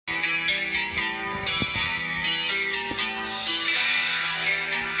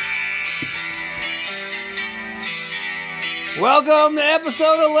Welcome to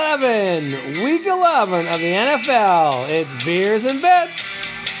episode 11, week 11 of the NFL. It's Beers and Bets.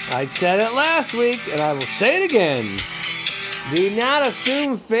 I said it last week, and I will say it again. Do not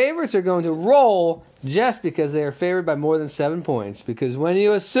assume favorites are going to roll just because they are favored by more than 7 points. Because when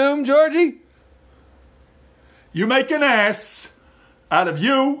you assume, Georgie, you make an ass out of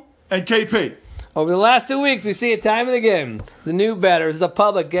you and KP. Over the last 2 weeks, we see it time and again. The new bettors, the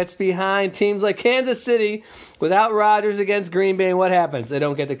public, gets behind teams like Kansas City without Rodgers against Green Bay, and what happens? They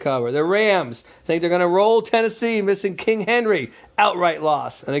don't get the cover. The Rams think they're going to roll Tennessee, missing King Henry. Outright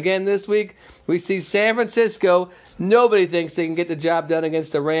loss. And again this week, we see San Francisco. Nobody thinks they can get the job done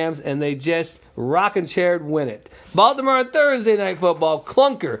against the Rams, and they just rockin' chaired win it. Baltimore on Thursday Night Football,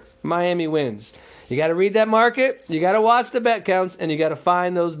 clunker. Miami wins. You got to read that market, you got to watch the bet counts, and you got to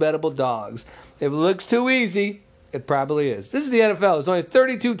find those bettable dogs. If it looks too easy, it probably is. This is the NFL. There's only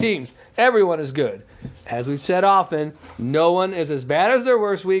 32 teams. Everyone is good. As we've said often, no one is as bad as their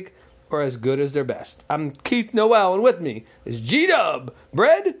worst week or as good as their best. I'm Keith Noel, and with me is G-Dub.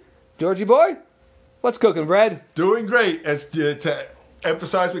 Bread? Georgie boy? What's cooking, Bread? Doing great. As to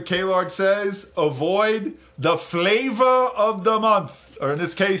emphasize what K-Lard says, avoid the flavor of the month, or in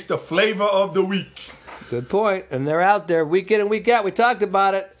this case, the flavor of the week. Good point. And they're out there week in and week out. We talked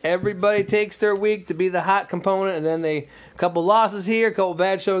about it. Everybody takes their week to be the hot component, and then a couple losses here, a couple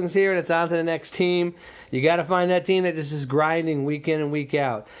bad showings here, and it's on to the next team. You got to find that team that just is grinding week in and week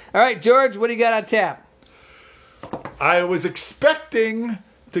out. All right, George, what do you got on tap? I was expecting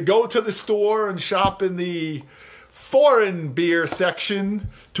to go to the store and shop in the foreign beer section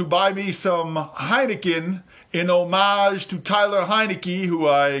to buy me some Heineken in homage to Tyler Heineke, who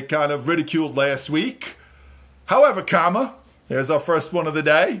I kind of ridiculed last week. However, there's our first one of the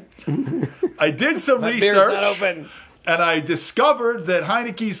day. I did some research, and I discovered that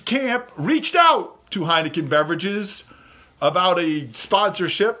Heineke's camp reached out to Heineken Beverages about a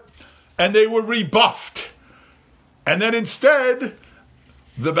sponsorship, and they were rebuffed. And then instead,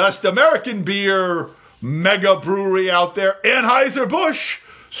 the best American beer mega brewery out there, Anheuser-Busch,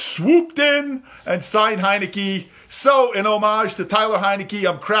 swooped in and signed Heineke. So, in homage to Tyler Heineke,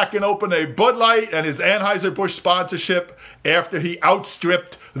 I'm cracking open a Bud Light and his Anheuser-Busch sponsorship after he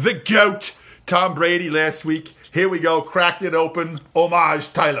outstripped the GOAT, Tom Brady, last week. Here we go, cracked it open.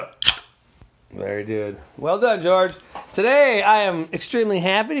 Homage, Tyler. Very good. Well done, George. Today, I am extremely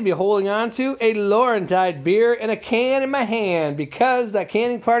happy to be holding on to a Laurentide beer in a can in my hand because that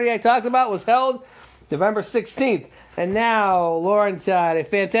canning party I talked about was held November 16th. And now, Laurentide, a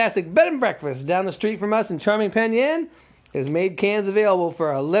fantastic bed and breakfast down the street from us in charming Penn Yan, has made cans available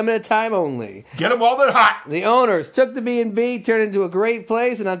for a limited time only. Get them while they're hot. The owners took the B&B, turned it into a great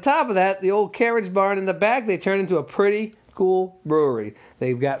place, and on top of that, the old carriage barn in the back, they turned into a pretty cool brewery.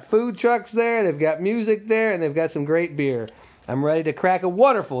 They've got food trucks there, they've got music there, and they've got some great beer. I'm ready to crack a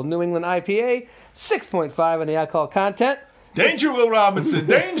wonderful New England IPA, 6.5 in the alcohol content. Danger, Will Robinson,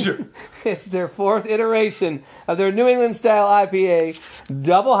 danger. It's their fourth iteration of their New England-style IPA,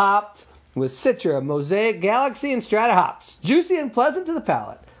 double hopped with Citra, Mosaic, Galaxy, and Strata hops. Juicy and pleasant to the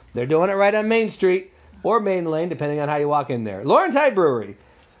palate. They're doing it right on Main Street or Main Lane, depending on how you walk in there. Laurentide Brewery.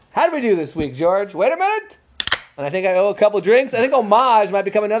 How did we do this week, George? Wait a minute. And I think I owe a couple drinks. I think homage might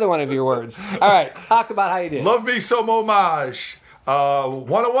become another one of your words. All right, talk about how you did. Love me some homage.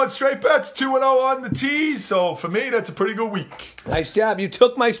 101 straight bets, 2-0 on the tees. So for me, that's a pretty good week. Nice job. You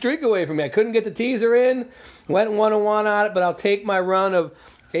took my streak away from me. I couldn't get the teaser in. Went 1-1 on it, but I'll take my run of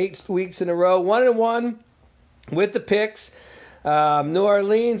 8 weeks in a row. 1-1 with the picks. New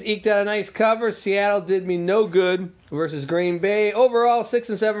Orleans eked out a nice cover. Seattle did me no good versus Green Bay. Overall,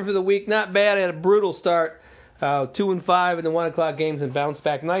 6-7 for the week. Not bad. I had a brutal start. 2-5 in the 1 o'clock games and bounced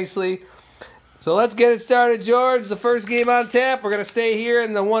back nicely. So let's get it started, George. The first game on tap. We're going to stay here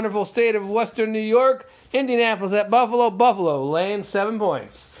in the wonderful state of Western New York. Indianapolis at Buffalo. Buffalo laying 7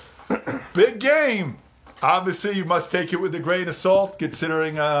 points. Big game. Obviously, you must take it with a grain of salt,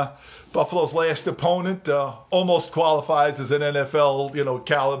 considering Buffalo's last opponent almost qualifies as an NFL,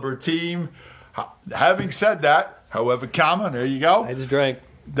 caliber team. Having said that, however, there you go. I just drank.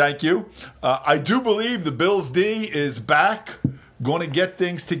 Thank you. I do believe the Bills D is back, going to get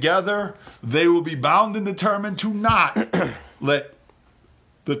things together. They will be bound and determined to not let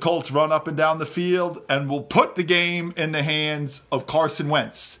the Colts run up and down the field, and will put the game in the hands of Carson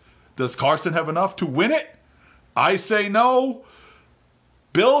Wentz. Does Carson have enough to win it? I say no.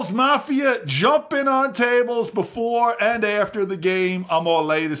 Bills Mafia jumping on tables before and after the game. I'm going to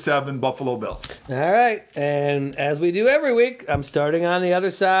lay the 7 Buffalo Bills. All right. And as we do every week, I'm starting on the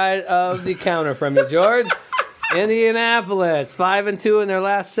other side of the counter from you, George. Indianapolis, 5-2 in their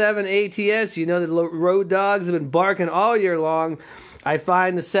last 7 ATS. You know the Road Dogs have been barking all year long. I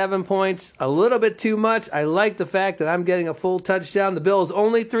find the 7 points a little bit too much. I like the fact that I'm getting a full touchdown. The Bills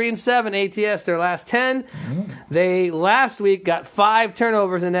only 3-7 ATS their last 10. They last week got 5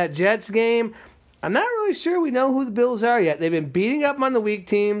 turnovers in that Jets game. I'm not really sure we know who the Bills are yet. They've been beating up on the weak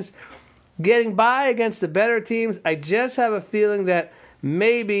teams, getting by against the better teams. I just have a feeling that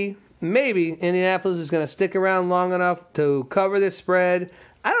maybe Indianapolis is going to stick around long enough to cover this spread.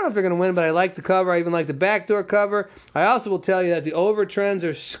 I don't know if they're going to win, but I like the cover. I even like the backdoor cover. I also will tell you that the over trends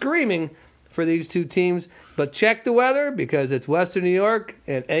are screaming for these two teams. But check the weather because it's Western New York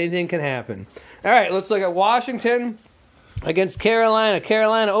and anything can happen. All right, let's look at Washington against Carolina.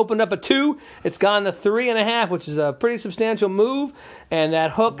 Carolina opened up a 2. It's gone to 3.5, which is a pretty substantial move. And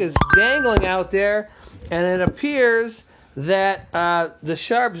that hook is dangling out there. And it appears that the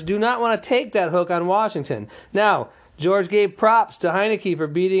Sharps do not want to take that hook on Washington. Now, George gave props to Heineke for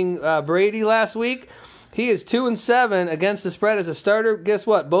beating Brady last week. He is 2-7 against the spread as a starter. Guess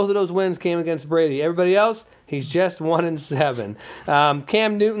what? Both of those wins came against Brady. Everybody else, he's just 1-7.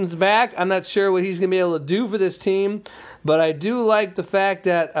 Cam Newton's back. I'm not sure what he's going to be able to do for this team, but I do like the fact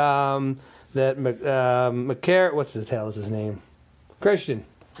that McCarron, what's the hell is his name? Christian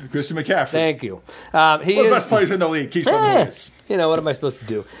McCaffrey. Thank you. One of the best players in the league. Keeps them boys. You know, what am I supposed to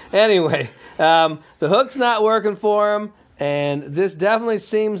do? Anyway, the hook's not working for him, and this definitely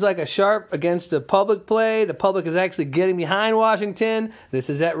seems like a sharp against the public play. The public is actually getting behind Washington. This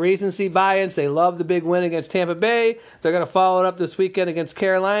is at recency bias. They love the big win against Tampa Bay. They're going to follow it up this weekend against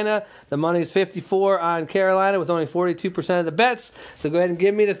Carolina. The money is 54 on Carolina with only 42% of the bets. So go ahead and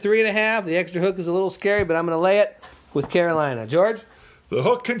give me the 3.5. The extra hook is a little scary, but I'm going to lay it with Carolina. George? The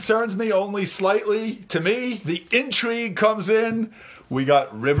hook concerns me only slightly. To me, the intrigue comes in. We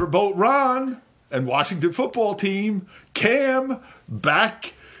got Riverboat Ron and Washington football team, Cam,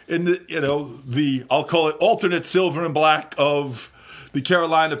 back in the I'll call it alternate silver and black of the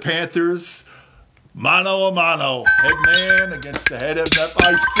Carolina Panthers. Mano a mano. Head man against the head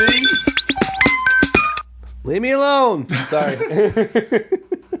FIC. Leave me alone. Sorry.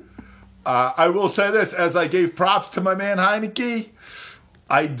 I will say this, as I gave props to my man Heineke,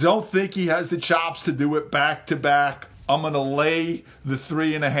 I don't think he has the chops to do it back-to-back. I'm going to lay the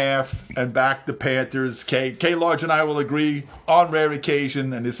 3.5 and back the Panthers. K-Large and I will agree on rare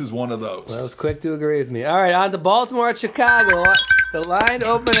occasion, and this is one of those. Well, I was quick to agree with me. All right, on to Baltimore at Chicago. The line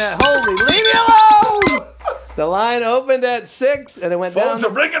opened at, holy, leave me alone! The line opened at 6, and it went down. Phones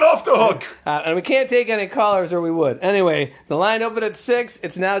are ringing off the hook. And we can't take any callers, or we would. Anyway, the line opened at 6.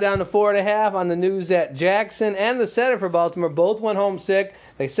 It's now down to 4.5 on the news that Jackson and the center for Baltimore both went home sick.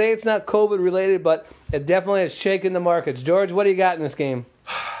 They say it's not COVID-related, but it definitely has shaken the markets. George, what do you got in this game?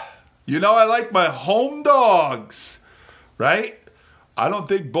 You know, I like my home dogs, right? I don't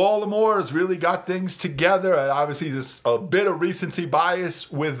think Baltimore has really got things together. And obviously, there's a bit of recency bias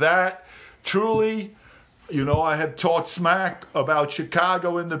with that. Truly, you know, I have talked smack about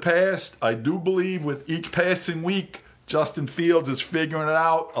Chicago in the past. I do believe with each passing week, Justin Fields is figuring it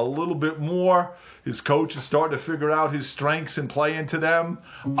out a little bit more. His coach is starting to figure out his strengths and play into them.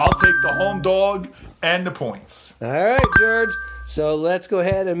 I'll take the home dog and the points. All right, George. So let's go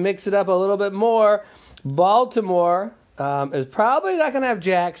ahead and mix it up a little bit more. Baltimore is probably not going to have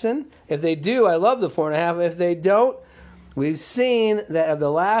Jackson. If they do, I love the 4.5. If they don't, we've seen that of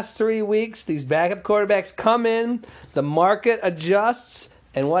the last 3 weeks, these backup quarterbacks come in, the market adjusts,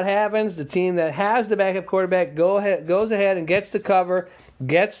 and what happens? The team that has the backup quarterback goes ahead and gets the cover,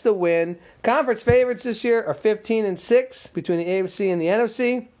 gets the win. Conference favorites this year are 15-6 between the AFC and the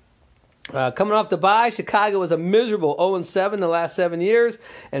NFC. Coming off the bye, Chicago was a miserable 0-7 the last 7 years,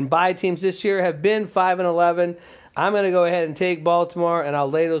 and bye teams this year have been 5-11. I'm going to go ahead and take Baltimore, and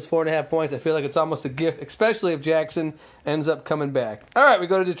I'll lay those 4.5 points. I feel like it's almost a gift, especially if Jackson ends up coming back. All right, we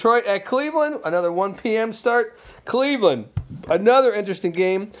go to Detroit at Cleveland, another 1 p.m. start. Cleveland, another interesting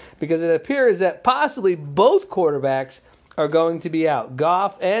game because it appears that possibly both quarterbacks are going to be out,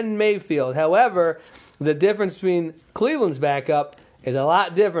 Goff and Mayfield. However, the difference between Cleveland's backup is a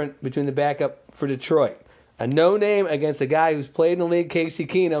lot different between the backup for Detroit. A no-name against a guy who's played in the league, Casey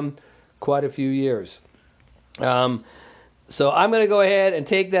Keenum, quite a few years. So I'm going to go ahead and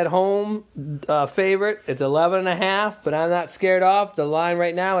take that home favorite. It's 11.5, but I'm not scared off. The line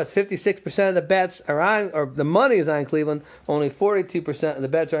right now is 56% of the bets are on, or the money is on Cleveland. Only 42% of the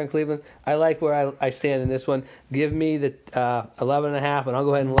bets are on Cleveland. I like where I stand in this one. Give me the 11.5, and I'll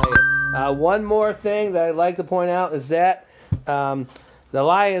go ahead and lay it. One more thing that I'd like to point out is that The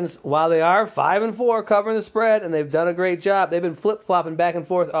Lions, while they are 5-4 covering the spread, and they've done a great job, they've been flip-flopping back and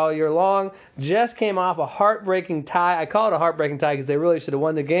forth all year long. Just came off a heartbreaking tie. I call it a heartbreaking tie because they really should have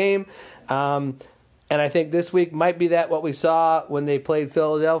won the game. And I think this week might be what we saw when they played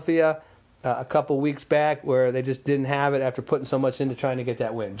Philadelphia a couple weeks back, where they just didn't have it after putting so much into trying to get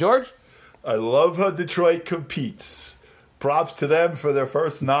that win. George? I love how Detroit competes. Props to them for their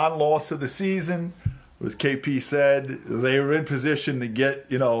first non-loss of the season. As KP said, they were in position to get,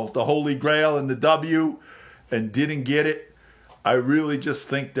 the Holy Grail and the W and didn't get it. I really just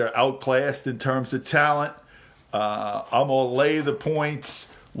think they're outclassed in terms of talent. I'm going to lay the points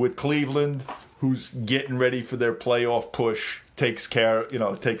with Cleveland, who's getting ready for their playoff push, takes care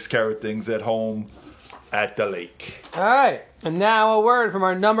of things at home at the lake. All right. And now a word from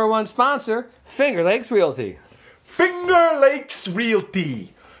our number one sponsor, Finger Lakes Realty. Finger Lakes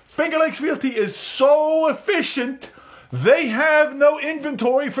Realty. Finger Lakes Realty is so efficient, they have no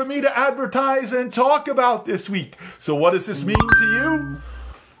inventory for me to advertise and talk about this week. So what does this mean to you?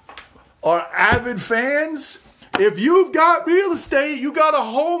 Our avid fans, if you've got real estate, you got a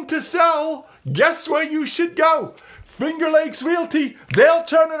home to sell, guess where you should go? Finger Lakes Realty. They'll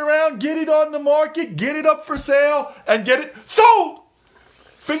turn it around, get it on the market, get it up for sale, and get it sold.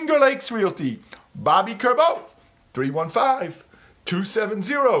 Finger Lakes Realty. Bobby Curbo,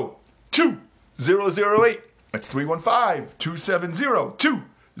 315-270-2008. That's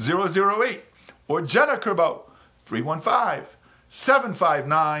 315-270-2008. Or Jenna Curbo,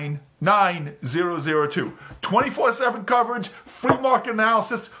 315-759-9002. 24/7 coverage, free market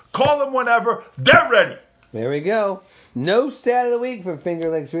analysis. Call them whenever. They're ready. There we go. No stat of the week from Finger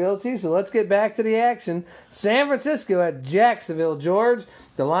Lakes Realty, so let's get back to the action. San Francisco at Jacksonville, George.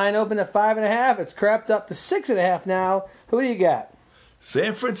 The line opened at 5.5. It's crept up to 6.5 now. Who do you got?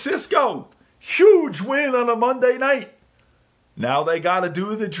 San Francisco. Huge win on a Monday night. Now they got to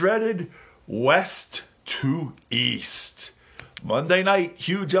do the dreaded West to East. Monday night,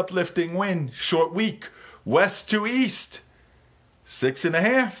 huge uplifting win. Short week. West to East.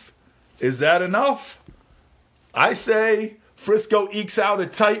 6.5. Is that enough? I say Frisco ekes out a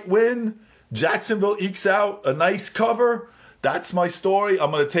tight win. Jacksonville ekes out a nice cover. That's my story.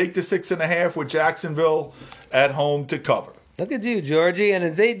 I'm going to take the 6.5 with Jacksonville at home to cover. Look at you, Georgie. And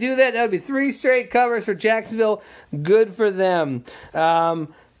if they do that, that would be 3 straight covers for Jacksonville. Good for them.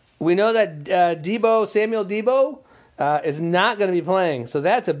 We know that Samuel Debo, is not going to be playing. So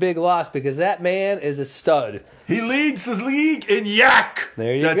that's a big loss because that man is a stud. He leads the league in yak.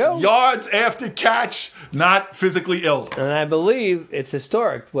 There you That's go. Yards after catch, not physically ill. And I believe it's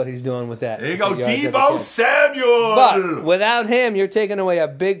historic what he's doing with that. There you go, Yards after Debo catch. Samuel. But without him, you're taking away a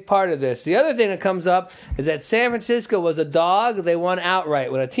big part of this. The other thing that comes up is that San Francisco was a dog. They won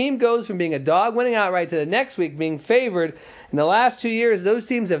outright. When a team goes from being a dog winning outright to the next week being favored, in the last 2 years, those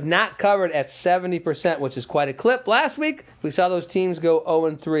teams have not covered at 70%, which is quite a clip. Last week, we saw those teams go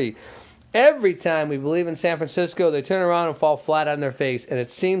 0-3. Every time we believe in San Francisco, they turn around and fall flat on their face, and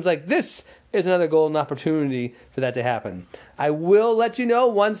it seems like this is another golden opportunity for that to happen. I will let you know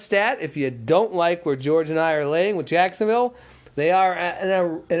one stat. If you don't like where George and I are laying with Jacksonville, they are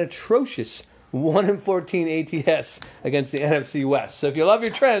an atrocious 1-14 ATS against the NFC West. So if you love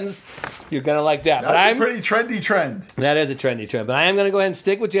your trends, you're going to like that. That's a pretty trendy trend. That is a trendy trend. But I am going to go ahead and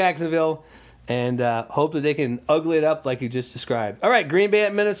stick with Jacksonville and hope that they can ugly it up like you just described. All right, Green Bay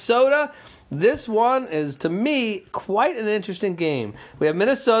at Minnesota. This one is, to me, quite an interesting game. We have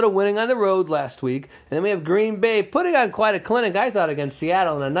Minnesota winning on the road last week, and then we have Green Bay putting on quite a clinic, I thought, against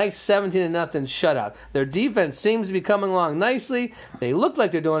Seattle in a nice 17-0 shutout. Their defense seems to be coming along nicely. They look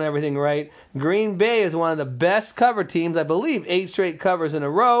like they're doing everything right. Green Bay is one of the best cover teams, I believe, 8 straight covers in a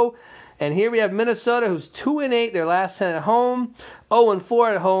row. And here we have Minnesota, who's 2-8 their last 10 at home,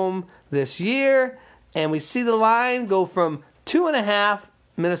 0-4 at home this year. And we see the line go from 2.5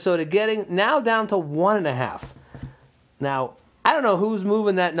 Minnesota getting now down to 1.5. Now, I don't know who's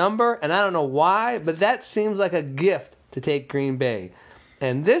moving that number, and I don't know why, but that seems like a gift to take Green Bay.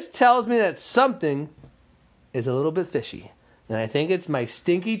 And this tells me that something is a little bit fishy. And I think it's my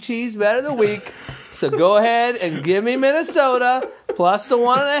stinky cheese bet of the week. So go ahead and give me Minnesota plus the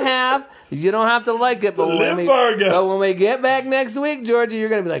 1.5. You don't have to like it, but when we get back next week, Georgia, you're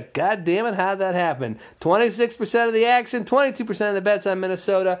going to be like, God damn it, how did that happen? 26% of the action, 22% of the bets on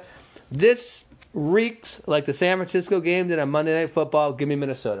Minnesota. This reeks like the San Francisco game did on Monday Night Football. Give me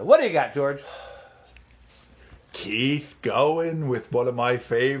Minnesota. What do you got, George? Keith going with one of my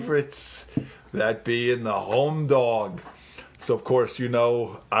favorites, that being the home dog. So, of course, you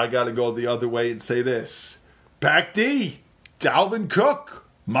know, I got to go the other way and say this. Pac D, Dalvin Cook,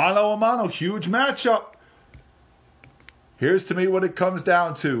 mano a mano, huge matchup. Here's to me what it comes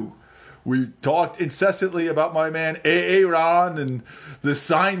down to. We talked incessantly about my man Aaron and the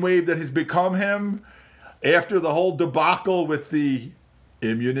sine wave that has become him after the whole debacle with the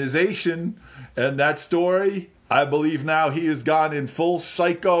immunization and that story. I believe now he has gone in full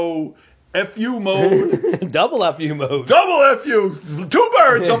psycho FU mode. Double FU mode. Double FU. 2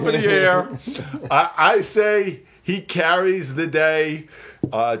 birds up in the air. I say he carries the day.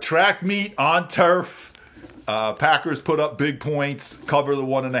 Track meet on turf. Packers put up big points, cover the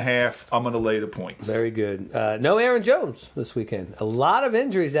 1.5. I'm going to lay the points. Very good. No Aaron Jones this weekend. A lot of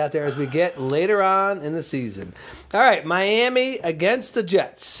injuries out there as we get later on in the season. All right, Miami against the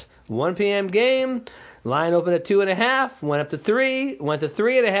Jets. 1 p.m. game. Line opened at 2.5, went up to 3, went to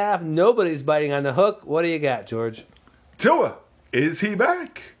 3.5. Nobody's biting on the hook. What do you got, George? Tua, is he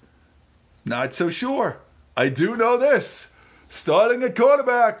back? Not so sure. I do know this. Starting at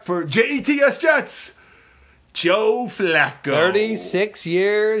quarterback for JETS Jets, Joe Flacco. 36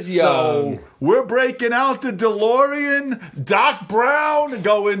 years young. So we're breaking out the DeLorean, Doc Brown,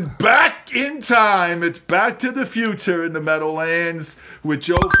 going back in time. It's back to the future in the Meadowlands with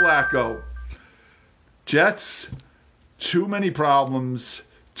Joe Flacco. Jets, too many problems,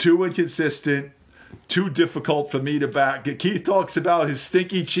 too inconsistent, too difficult for me to back. Keith talks about his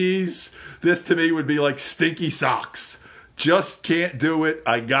stinky cheese. This to me would be like stinky socks. Just can't do it.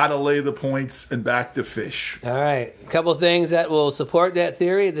 I got to lay the points and back the fish. All right. A couple things that will support that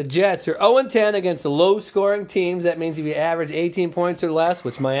theory. The Jets are 0-10 against the low-scoring teams. That means if you average 18 points or less,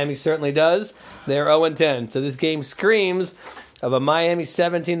 which Miami certainly does, they're 0-10. So this game screams of a Miami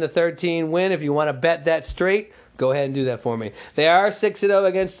 17-13 win. If you want to bet that straight, go ahead and do that for me. They are 6-0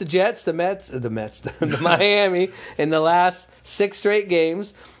 against the Jets, the Miami in the last 6 straight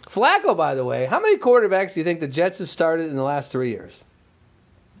games. Flacco, by the way, how many quarterbacks do you think the Jets have started in the last 3 years?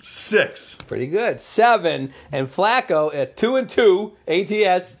 6. Pretty good. 7. And Flacco at 2-2,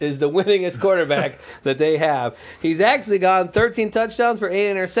 ATS, is the winningest quarterback that they have. He's actually gone 13 touchdowns for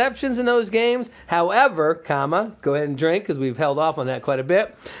 8 interceptions in those games. However, go ahead and drink because we've held off on that quite a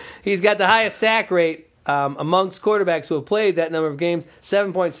bit. He's got the highest sack rate amongst quarterbacks who have played that number of games,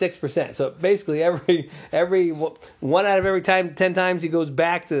 7.6%. So basically every 1 out of every 10 times he goes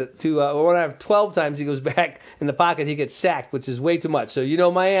back or 1 out of 12 times he goes back in the pocket, he gets sacked, which is way too much. So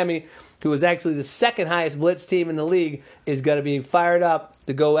Miami, who is actually the second highest blitz team in the league, is going to be fired up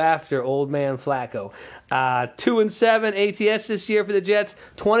to go after old man Flacco. 2-7 ATS this year for the Jets,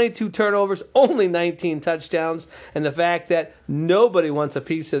 22 turnovers, only 19 touchdowns, and the fact that nobody wants a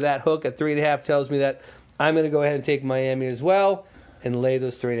piece of that hook at 3.5 tells me that I'm going to go ahead and take Miami as well and lay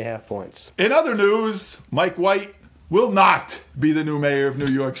those 3.5 points. In other news, Mike White will not be the new mayor of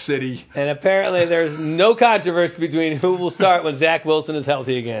New York City. And apparently there's no controversy between who will start when Zach Wilson is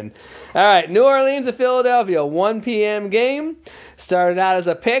healthy again. All right, New Orleans and Philadelphia, 1 p.m. game. Started out as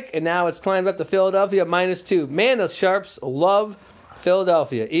a pick, and now it's climbed up to Philadelphia -2. Man, the Sharps love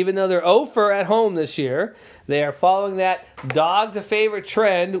Philadelphia. Even though they're 0-for at home this year, they are following that dog-to-favorite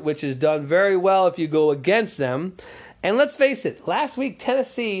trend, which is done very well if you go against them. And let's face it, last week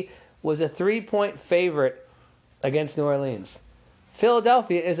Tennessee was a 3-point favorite against New Orleans.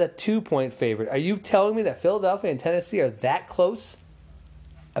 Philadelphia is a 2-point favorite. Are you telling me that Philadelphia and Tennessee are that close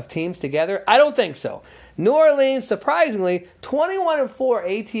of teams together? I don't think so. New Orleans, surprisingly, 21-4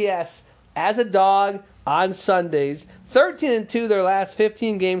 ATS as a dog on Sundays. 13-2 their last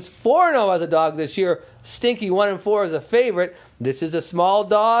 15 games. 4-0 as a dog this year. Stinky 1-4 as a favorite. This is a small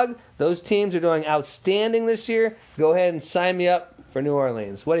dog. Those teams are doing outstanding this year. Go ahead and sign me up for New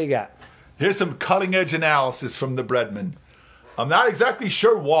Orleans. What do you got? Here's some cutting-edge analysis from the Breadman. I'm not exactly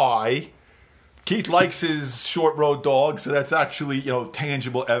sure why. Keith likes his short road dog, so that's actually,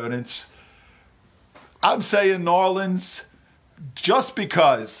 tangible evidence. I'm saying New Orleans just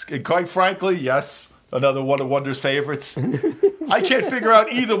because, and quite frankly, yes, another one of Wonder's favorites. I can't figure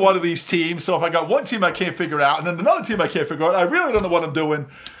out either one of these teams, so if I got one team I can't figure out and then another team I can't figure out, I really don't know what I'm doing.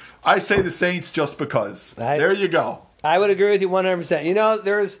 I say the Saints just because. There you go. I would agree with you 100%.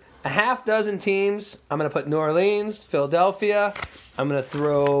 There's a half dozen teams. I'm going to put New Orleans, Philadelphia. I'm going to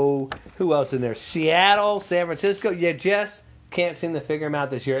throw, who else in there? Seattle, San Francisco. You just can't seem to figure them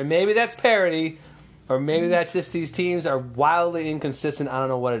out this year. And maybe that's parity, or maybe that's just these teams are wildly inconsistent. I don't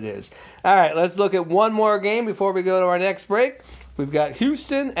know what it is. All right, let's look at one more game before we go to our next break. We've got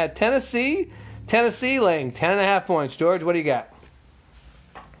Houston at Tennessee. Tennessee laying 10.5 points. George, what do you got?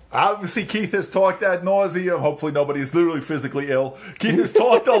 Obviously, Keith has talked ad nauseum. Hopefully, nobody is literally physically ill. Keith has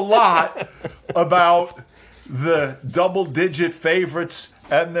talked a lot about the double-digit favorites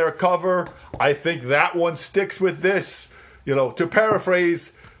and their cover. I think that one sticks with this. To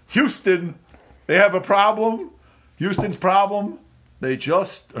paraphrase, Houston, they have a problem. Houston's problem, they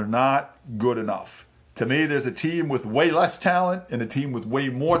just are not good enough. To me, there's a team with way less talent and a team with way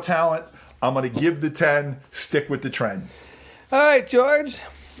more talent. I'm going to give the 10, stick with the trend. All right, George.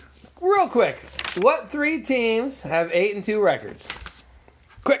 Real quick. What 3 teams have 8-2 records?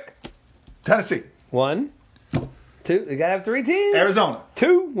 Quick. Tennessee. 1, 2. You got to have 3 teams. Arizona.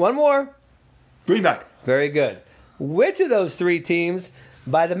 2. 1 more. Green Bay. Very good. Which of those 3 teams,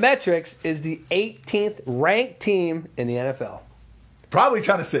 by the metrics, is the 18th ranked team in the NFL? Probably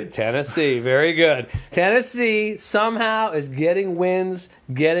Tennessee. Tennessee. Very good. Tennessee somehow is getting wins,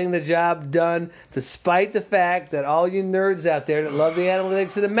 getting the job done, despite the fact that all you nerds out there that love the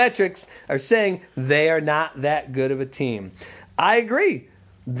analytics and the metrics are saying they are not that good of a team. I agree.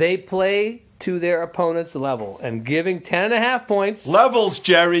 They play to their opponent's level, and giving 10.5 points. Levels,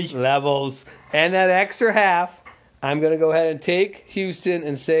 Jerry. Levels. And that extra half, I'm going to go ahead and take Houston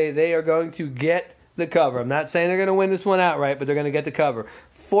and say they are going to get the cover. I'm not saying they're going to win this one outright, but they're going to get the cover.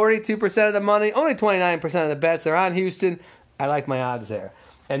 42% of the money, only 29% of the bets are on Houston. I like my odds there.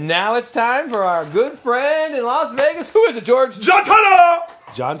 And now it's time for our good friend in Las Vegas. Who is it, George? John Tanner!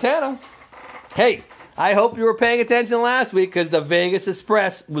 John Tanner. Hey, I hope you were paying attention last week because the Vegas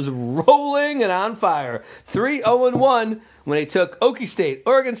Express was rolling and on fire. 3-0-1 when they took Okie State,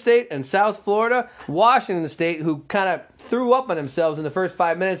 Oregon State, and South Florida. Washington State, who kind of threw up on themselves in the first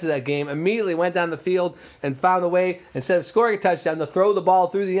 5 minutes of that game, immediately went down the field and found a way, instead of scoring a touchdown, to throw the ball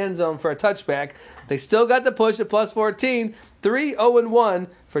through the end zone for a touchback. They still got the push at plus 14. 3-0-1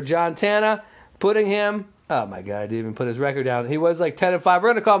 for John Tanner, putting him... Oh, my God, I didn't even put his record down. He was like 10-5. We're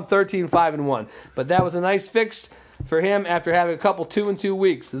going to call him 13-5-1. But that was a nice fix for him after having a couple 2-2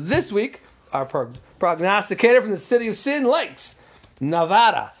 weeks. This week, our prognosticator from the city of Sin Lakes,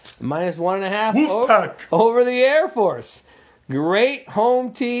 Nevada, -1.5 over the Air Force. Great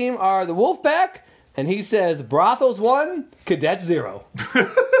home team are the Wolfpack. And he says, Brothels 1, Cadets 0.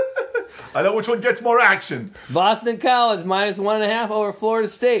 I know which one gets more action. Boston College, -1.5 over Florida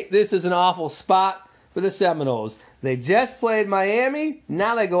State. This is an awful spot for the Seminoles. They just played Miami.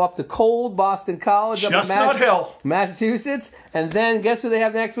 Now they go up to cold Boston College. Chestnut Hill. Massachusetts. And then guess who they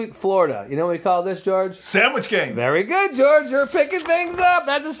have next week? Florida. You know what we call this, George? Sandwich game. Very good, George. You're picking things up.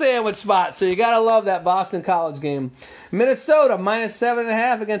 That's a sandwich spot. So you got to love that Boston College game. Minnesota,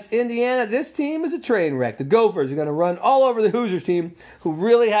 -7.5 against Indiana. This team is a train wreck. The Gophers are going to run all over the Hoosiers team, who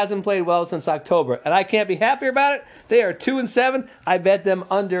really hasn't played well since October. And I can't be happier about it. They are 2-7. I bet them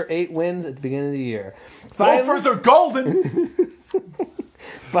under 8 wins at the beginning of the year. Gophers are golden.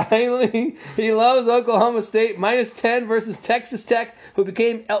 Finally, he loves Oklahoma State, -10 versus Texas Tech, who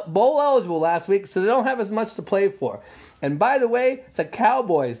became bowl eligible last week, so they don't have as much to play for. And by the way, the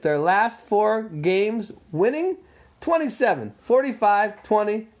Cowboys, their last 4 games winning, 27, 45,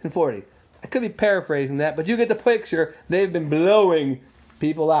 20, and 40. I could be paraphrasing that, but you get the picture. They've been blowing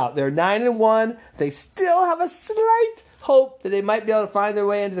people out. They're 9-1. They still have a slight hope that they might be able to find their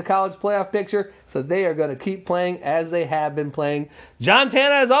way into the college playoff picture, so they are going to keep playing as they have been playing. John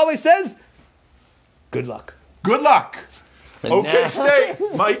Tanner, as always, says, good luck. Good luck. And Okay, now- State,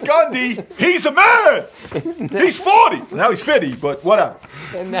 Mike Gundy, he's a man. He's 40. Now he's 50, but whatever.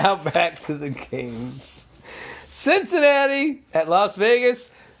 And now back to the games. Cincinnati at Las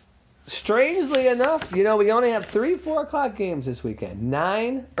Vegas. Strangely enough, we only have 3 4 o'clock games this weekend.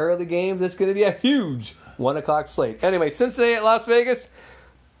 9 early games. This is going to be a huge 1 o'clock slate. Anyway, Cincinnati at Las Vegas.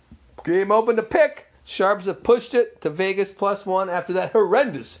 Game open to pick. Sharps have pushed it to Vegas +1 after that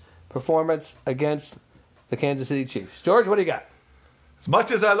horrendous performance against the Kansas City Chiefs. George, what do you got? As much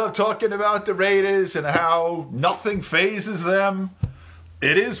as I love talking about the Raiders and how nothing phases them,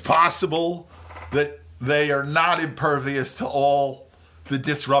 it is possible that they are not impervious to all the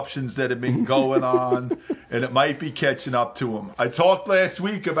disruptions that have been going on, and it might be catching up to them. I talked last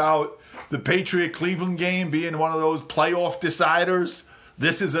week about the Patriot-Cleveland game being one of those playoff deciders.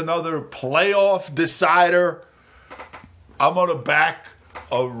 This is another playoff decider. I'm going to back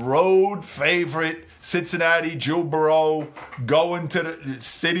a road favorite, Cincinnati, Joe Burrow, going to the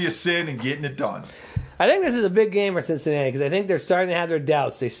city of sin and getting it done. I think this is a big game for Cincinnati because I think they're starting to have their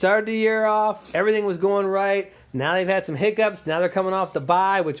doubts. They started the year off. Everything was going right. Now they've had some hiccups. Now they're coming off the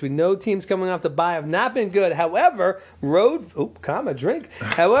bye, which we know teams coming off the bye have not been good. However, road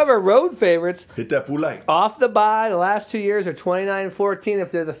favorites Hit that boulay. off the bye the last 2 years are 29-14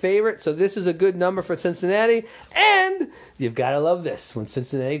 if they're the favorite. So this is a good number for Cincinnati. And you've got to love this. When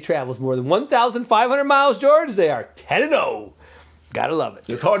Cincinnati travels more than 1,500 miles, George, they are 10-0. Got to love it.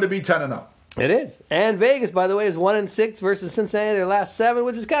 It's hard to be 10-0. It is. And Vegas, by the way, is 1-6 versus Cincinnati their last 7,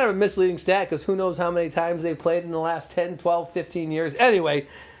 which is kind of a misleading stat because who knows how many times they've played in the last 10, 12, 15 years. Anyway,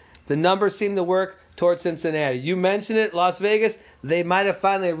 the numbers seem to work. towards Cincinnati. You mentioned it, Las Vegas. They might have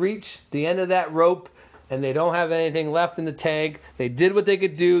finally reached the end of that rope, and they don't have anything left in the tank. They did what they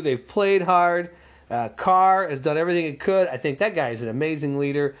could do. They've played hard. Carr has done everything he could. I think that guy is an amazing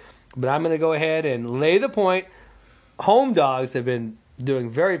leader. But I'm going to go ahead and lay the point. Home dogs have been doing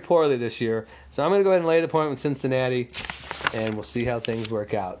very poorly this year. So I'm going to go ahead and lay the point with Cincinnati, and we'll see how things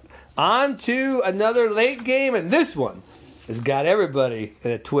work out. On to another late game, and this one has got everybody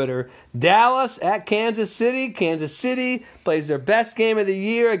in a Twitter. Dallas at Kansas City. Kansas City plays their best game of the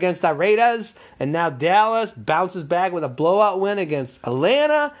year against the Raiders, and now Dallas bounces back with a blowout win against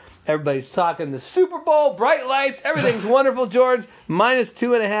Atlanta. Everybody's talking the Super Bowl, bright lights, everything's wonderful, George.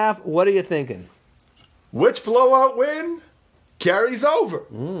 -2.5. What are you thinking? Which blowout win carries over?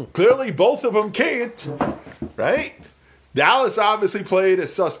 Clearly, both of them can't, right? Dallas obviously played a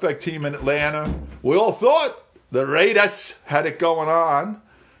suspect team in Atlanta. We all thought the Raiders had it going on,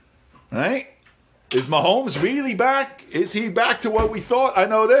 right? Is Mahomes really back? Is he back to what we thought? I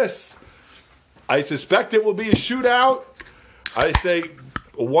know this. I suspect it will be a shootout. I say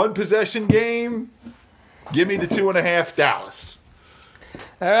a one-possession game. Give me the 2.5 Dallas.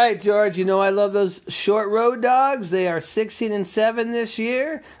 All right, George, you know I love those short road dogs. They are 16-7 this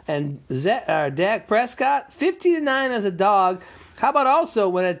year. And Dak Prescott, 50-9 as a dog. How about also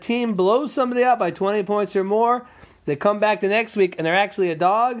when a team blows somebody up by 20 points or more, they come back the next week and they're actually a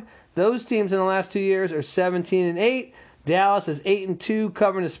dog? Those teams in the last 2 years are 17-8. Dallas is 8-2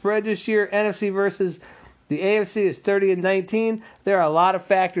 covering the spread this year. NFC versus the AFC is 30-19. There are a lot of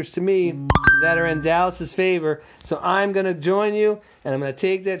factors to me that are in Dallas's favor. So I'm going to join you, and I'm going to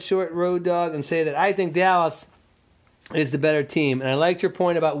take that short road dog and say that I think Dallas is the better team. And I liked your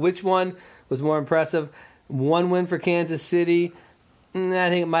point about which one was more impressive. One win for Kansas City. I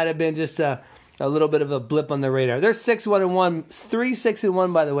think it might have been just a little bit of a blip on the radar. They're 6-1-1,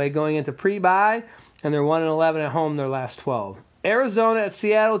 3-6-1 by the way, going into pre-bye, and they're 1-11 at home their last 12. Arizona at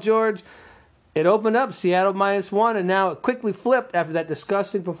Seattle, George. It opened up Seattle -1, and now it quickly flipped after that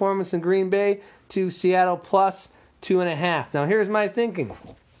disgusting performance in Green Bay to Seattle +2.5. Now, here's my thinking.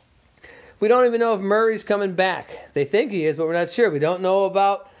 We don't even know if Murray's coming back. They think he is, but we're not sure. We don't know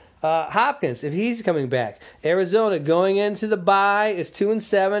about Hopkins, if he's coming back. Arizona going into the bye is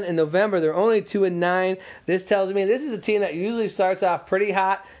 2-7. In November, they're only 2-9. This tells me this is a team that usually starts off pretty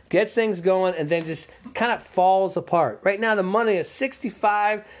hot, gets things going, and then just kind of falls apart. Right now, the money is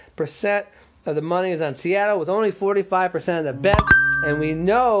 65% of the money is on Seattle with only 45% of the bet. And we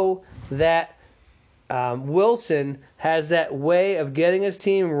know that Wilson has that way of getting his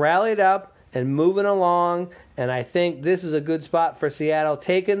team rallied up and moving along. And I think this is a good spot for Seattle,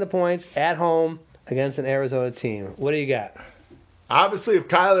 taking the points at home against an Arizona team. What do you got? Obviously, if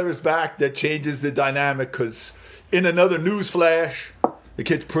Kyler is back, that changes the dynamic because in another news flash, the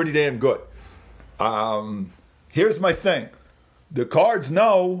kid's pretty damn good. Here's my thing. The Cards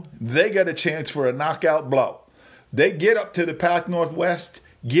know they get a chance for a knockout blow. They get up to the Pac Northwest,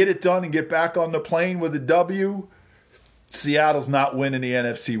 get it done, and get back on the plane with a W. Seattle's not winning the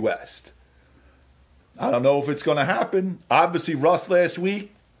NFC West. I don't know if it's going to happen. Obviously, Russ last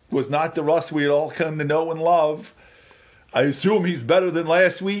week was not the Russ we had all come to know and love. I assume he's better than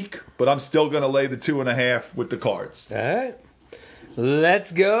last week, but I'm still going to lay the 2.5 with the Cards. All right.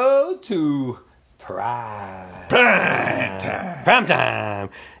 Let's go to Prime time.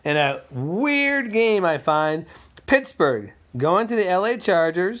 And a weird game, I find. Pittsburgh going to the LA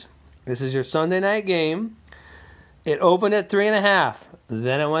Chargers. This is your Sunday night game. It opened at 3.5.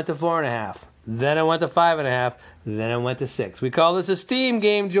 Then it went to 4.5. Then it went to 5.5. Then it went to 6. We call this a steam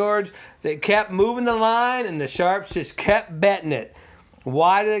game, George. They kept moving the line, and the Sharps just kept betting it.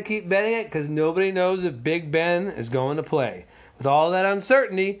 Why do they keep betting it? Because nobody knows if Big Ben is going to play. With all that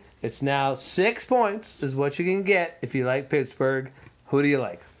uncertainty, it's now 6 points is what you can get if you like Pittsburgh. Who do you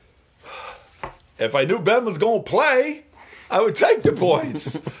like? If I knew Ben was going to play, I would take the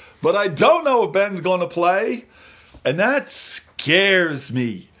points. But I don't know if Ben's going to play, and that scares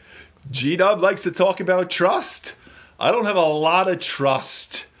me. G-Dub likes to talk about trust. I don't have a lot of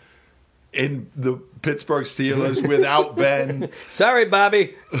trust in the Pittsburgh Steelers without Ben. Sorry,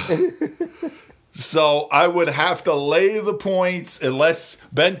 Bobby. So I would have to lay the points unless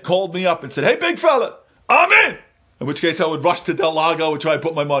Ben called me up and said, "Hey, big fella, I'm in." In which case I would rush to Del Lago and try to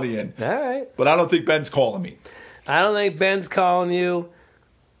put my money in. All right. But I don't think Ben's calling me. I don't think Ben's calling you.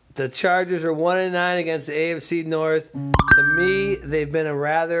 The Chargers are 1-9 against the AFC North. To me, they've been a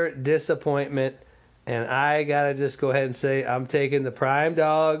rather disappointment. And I got to just go ahead and say I'm taking the Prime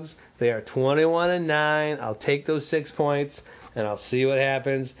Dogs. They are 21-9. I'll take those 6 points, and I'll see what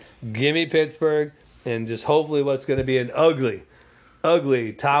happens. Give me Pittsburgh, and just hopefully what's going to be an ugly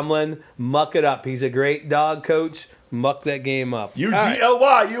ugly. Tomlin, muck it up. He's a great dog coach. Muck that game up.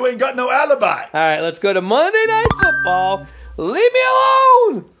 UGLY, you ain't got no alibi. All right, let's go to Monday Night Football. Leave me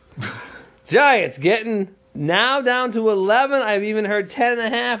alone. Giants getting now down to 11. I've even heard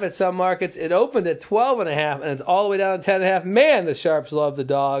 10.5 at some markets. It opened at 12.5, and it's all the way down to 10.5. Man, the Sharps love the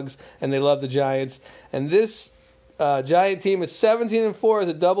dogs, and they love the Giants. And this Giant team is 17-4 as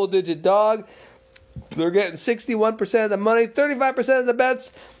a double-digit dog. They're getting 61% of the money, 35% of the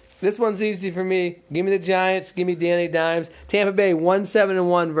bets. This one's easy for me. Give me the Giants. Give me Danny Dimes. Tampa Bay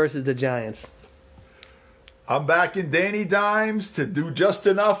 1-7-1 versus the Giants. I'm backing Danny Dimes to do just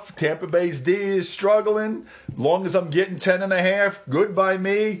enough. Tampa Bay's D is struggling. As long as I'm getting 10.5, good by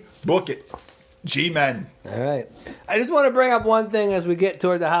me. Book it. G-Men. All right. I just want to bring up one thing as we get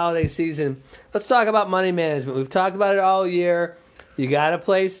toward the holiday season. Let's talk about money management. We've talked about it all year. You got to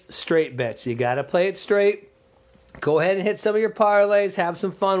place straight bets. You got to play it straight. Go ahead and hit some of your parlays. Have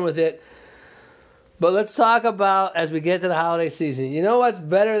some fun with it. But let's talk about, as we get to the holiday season, you know what's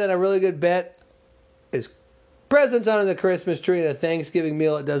better than a really good bet? Is presents under the Christmas tree and a Thanksgiving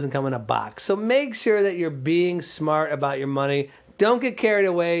meal that doesn't come in a box. So make sure that you're being smart about your money. Don't get carried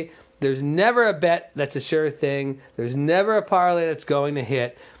away. There's never a bet that's a sure thing. There's never a parlay that's going to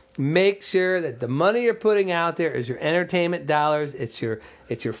hit. Make sure that the money you're putting out there is your entertainment dollars. It's your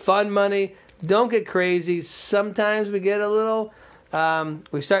fun money. Don't get crazy. Sometimes we get a little,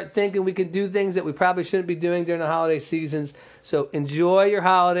 we start thinking we can do things that we probably shouldn't be doing during the holiday seasons. So enjoy your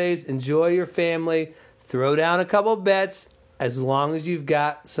holidays. Enjoy your family. Throw down a couple bets as long as you've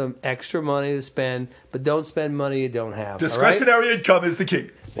got some extra money to spend. But don't spend money you don't have. Discretionary income is the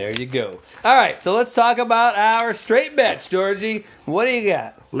key. There you go. All right, so let's talk about our straight bets, Georgie. What do you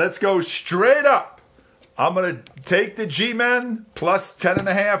got? Let's go straight up. I'm going to take the G-Men plus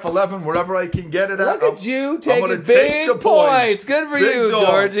 10.5, 11, wherever I can get it at. Look at you taking big points. Good for you,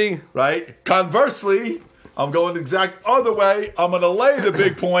 Georgie. Right? Conversely, I'm going the exact other way. I'm going to lay the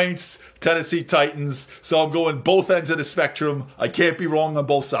big points, Tennessee Titans. So I'm going both ends of the spectrum. I can't be wrong on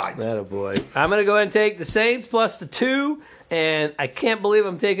both sides. Attaboy. I'm going to go ahead and take the Saints plus the 2. And I can't believe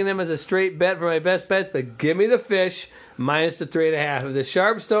I'm taking them as a straight bet for my best bets, but give me the fish minus the 3.5. If the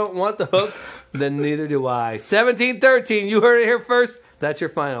Sharps don't want the hook, then neither do I. 17-13. You heard it here first. That's your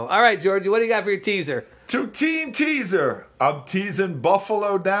final. All right, Georgie, what do you got for your teaser? 2-team teaser. I'm teasing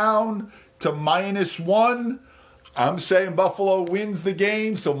Buffalo down to -1. I'm saying Buffalo wins the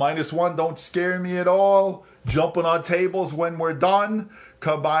game, so -1 don't scare me at all. Jumping on tables when we're done.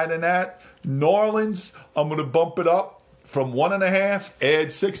 Combining that. New Orleans, I'm going to bump it up from 1.5,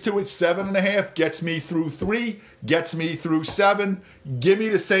 add 6 to it, 7.5, gets me through 3, gets me through 7. Give me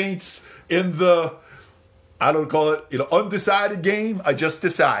the Saints in the, I don't call it, undecided game. I just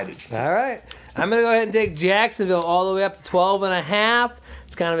decided. All right. I'm going to go ahead and take Jacksonville all the way up to 12.5.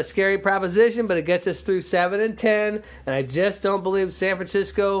 It's kind of a scary proposition, but it gets us through 7 and 10. And I just don't believe San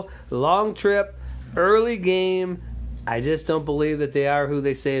Francisco, long trip, early game. I just don't believe that they are who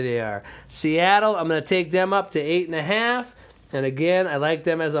they say they are. Seattle, I'm going to take them up to 8.5. And again, I like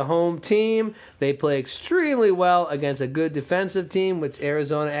them as a home team. They play extremely well against a good defensive team, which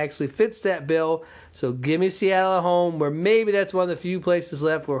Arizona actually fits that bill. So give me Seattle at home, where maybe that's one of the few places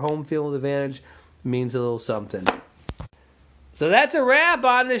left where home field advantage means a little something. So that's a wrap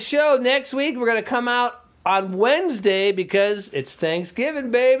on the show. Next week, we're going to come out on Wednesday because it's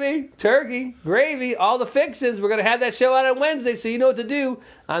Thanksgiving, baby. Turkey, gravy, all the fixins. We're going to have that show out on Wednesday, so you know what to do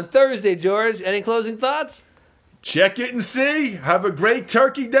on Thursday, George. Any closing thoughts? Check it and see. Have a great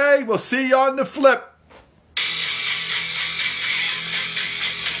Turkey Day. We'll see you on the flip.